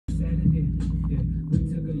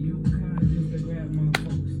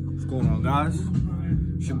guys?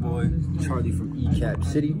 It's your boy Charlie from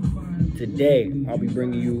ECAPCITY. Today I'll be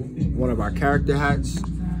bringing you one of our character hats,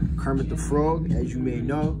 Kermit the Frog, as you may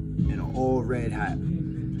know, in an all red hat.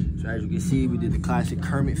 So as you can see, we did the classic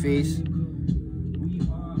Kermit face.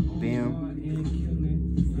 Bam.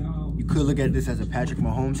 You could look at this as a Patrick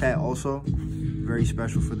Mahomes hat also. Very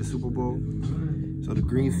special for the Super Bowl. So the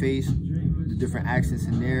green face, the different accents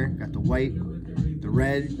in there. Got the white, the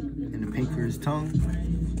red, and the pink for his tongue.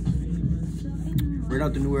 Right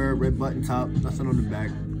out the new era, red button top, nothing on the back.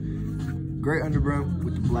 Gray underbrim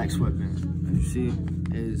with the black sweatband. As you see,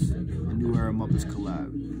 is the new era Muppets collab.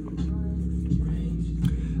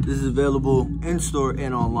 This is available in store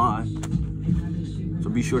and online. So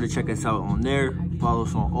be sure to check us out on there. Follow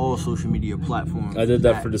us on all social media platforms. I did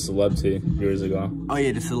that for the celeb tee years ago. Oh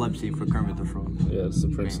yeah, the celeb tee for Kermit the Frog. Yeah, it's the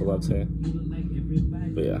Prince celeb tee.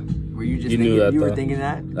 But yeah. Were you just you knew that, you though. were thinking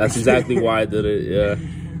that? That's exactly why I did it, yeah.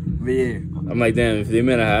 But yeah. I'm like, damn, if they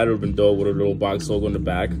made a hat, it would have been dope with a little box logo in the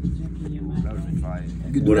back. That would have been fire.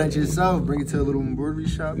 You could do that yourself, bring it to a little embroidery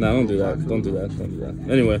shop. No, don't do that. Don't do that. Don't do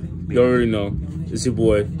that. Anyway, you already know. It's your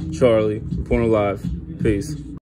boy, Charlie, reporting live. Peace.